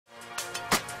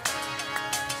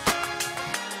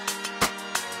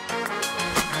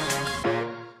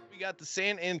the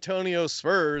San Antonio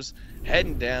Spurs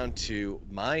heading down to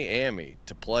Miami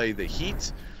to play the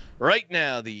Heat. Right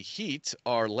now, the Heat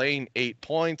are laying 8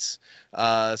 points.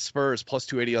 Spurs plus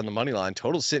 280 on the money line.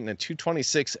 Total sitting at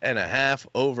 226.5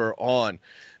 over on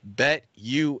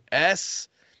BetUS.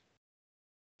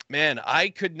 Man, I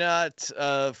could not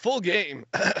full game.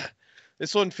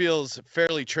 This one feels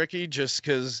fairly tricky just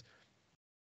because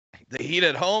the Heat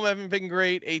at home haven't been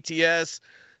great. ATS,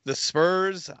 the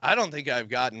Spurs, I don't think I've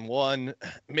gotten one,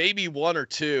 maybe one or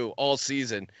two all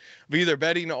season of either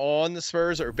betting on the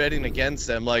Spurs or betting against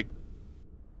them. Like,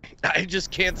 I just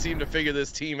can't seem to figure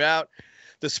this team out.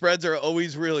 The spreads are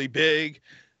always really big.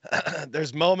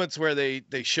 There's moments where they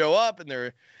show up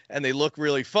and they look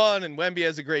really fun, and Wemby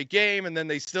has a great game, and then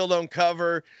they still don't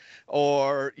cover.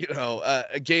 Or,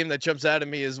 a game that jumps out at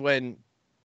me is when,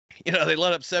 they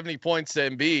let up 70 points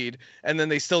to Embiid, and then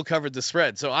they still covered the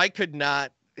spread. So I could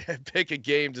not pick a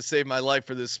game to save my life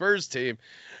for this Spurs team.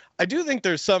 I do think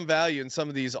there's some value in some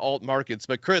of these alt markets.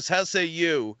 But, Chris, how say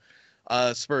you,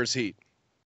 Spurs Heat?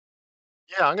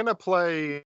 Yeah, I'm going to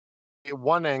play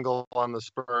one angle on the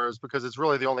Spurs because it's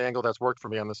really the only angle that's worked for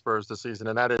me on the Spurs this season,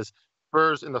 and that is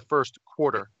Spurs in the first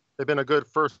quarter. They've been a good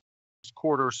first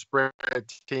quarter spread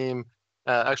team,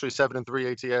 actually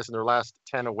 7-3 ATS in their last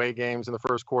 10 away games in the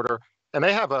first quarter. And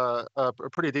they have a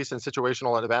pretty decent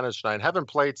situational advantage tonight. Haven't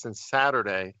played since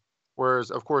Saturday,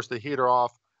 whereas, of course, the Heat are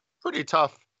off. Pretty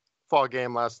tough fall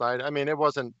game last night. I mean, it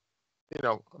wasn't,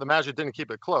 the Magic didn't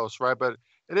keep it close, right? But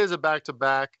it is a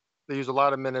back-to-back. They use a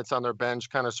lot of minutes on their bench,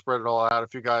 kind of spread it all out. A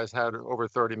few guys had over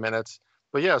 30 minutes.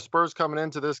 But, yeah, Spurs coming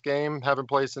into this game, haven't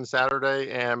played since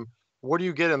Saturday. And what do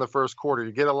you get in the first quarter?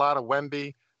 You get a lot of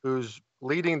Wemby, who's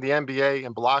leading the NBA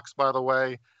in blocks, by the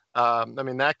way. I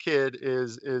mean, that kid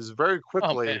is very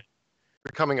quickly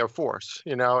becoming a force,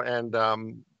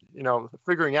 and,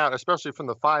 figuring out, especially from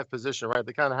the 5 position, right?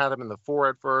 They kind of had him in the 4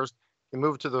 at first. He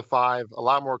moved to the 5, a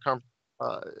lot more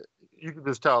you can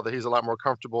just tell that he's a lot more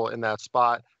comfortable in that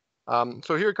spot.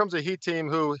 So here comes a Heat team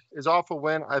who is off a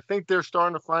win. I think they're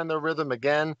starting to find their rhythm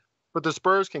again, but the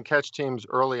Spurs can catch teams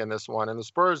early in this one. And the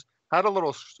Spurs had a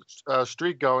little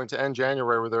streak going to end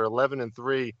January where they're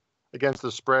 11-3 against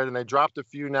the spread, and they dropped a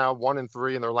few now,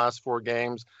 1-3 in their last 4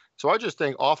 games. So I just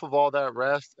think off of all that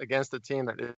rest against a team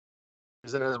that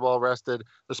isn't as well rested,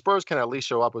 the Spurs can at least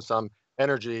show up with some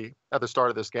energy at the start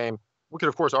of this game. We could,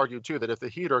 of course, argue, too, that if the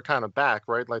Heat are kind of back,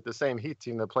 right, like the same Heat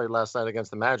team that played last night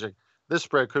against the Magic, this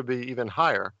spread could be even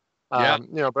higher. Yeah.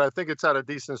 But I think it's at a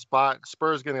decent spot.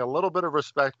 Spurs getting a little bit of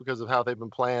respect because of how they've been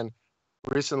playing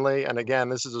recently. And again,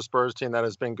 this is a Spurs team that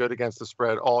has been good against the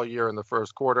spread all year in the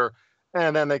first quarter.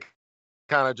 And then they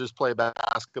kind of just play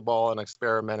basketball and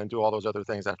experiment and do all those other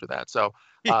things after that. So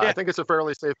I think it's a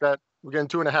fairly safe bet. We're getting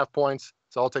 2.5 points.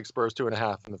 So I'll take Spurs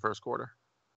 2.5 in the first quarter.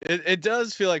 It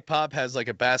does feel like Pop has like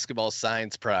a basketball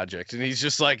science project, and he's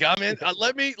just like, I'm in.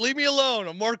 Leave me alone.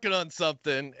 I'm working on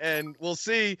something, and we'll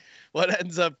see what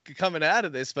ends up coming out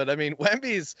of this. But I mean,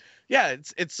 Wemby's,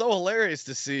 it's so hilarious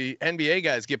to see NBA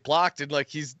guys get blocked and like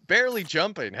he's barely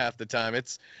jumping half the time.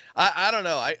 I don't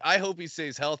know. I hope he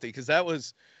stays healthy because that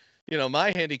was,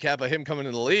 my handicap of him coming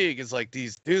in the league is like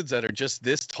these dudes that are just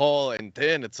this tall and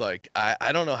thin. It's like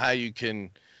I don't know how you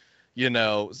can,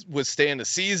 withstand a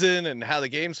season and how the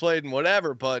game's played and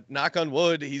whatever, but knock on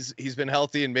wood, he's been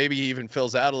healthy and maybe he even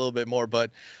fills out a little bit more, but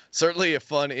certainly a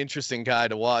fun, interesting guy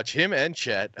to watch. Him and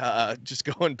Chet, just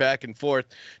going back and forth.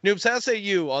 Noobs, how say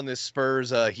you on this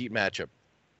Spurs Heat matchup?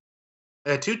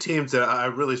 Two teams that I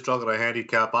really struggled to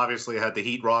handicap. Obviously, I had the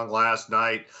Heat wrong last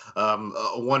night.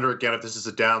 I wonder again if this is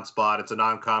a down spot. It's a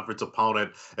non-conference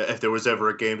opponent. If there was ever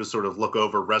a game to sort of look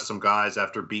over, rest some guys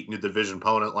after beating a division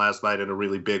opponent last night in a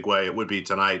really big way, it would be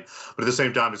tonight. But at the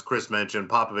same time, as Chris mentioned,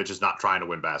 Popovich is not trying to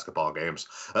win basketball games.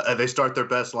 They start their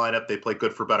best lineup. They play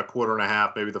good for about a quarter and a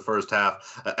half, maybe the first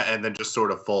half, and then just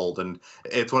sort of fold. And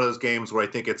it's one of those games where I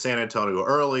think it's San Antonio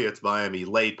early, it's Miami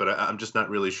late, but I'm just not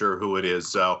really sure who it is.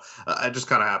 So I just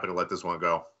kind of happy to let this one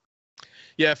go.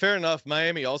 Yeah, fair enough.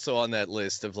 Miami also on that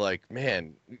list of like,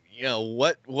 man,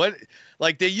 what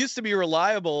like they used to be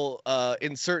reliable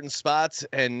in certain spots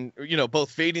and,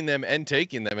 both fading them and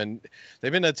taking them. And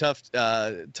they've been a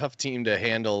tough team to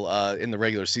handle in the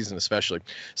regular season, especially.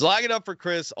 So lock it up for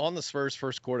Chris on the Spurs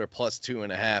first quarter plus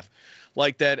 2.5.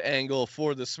 Like that angle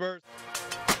for the Spurs.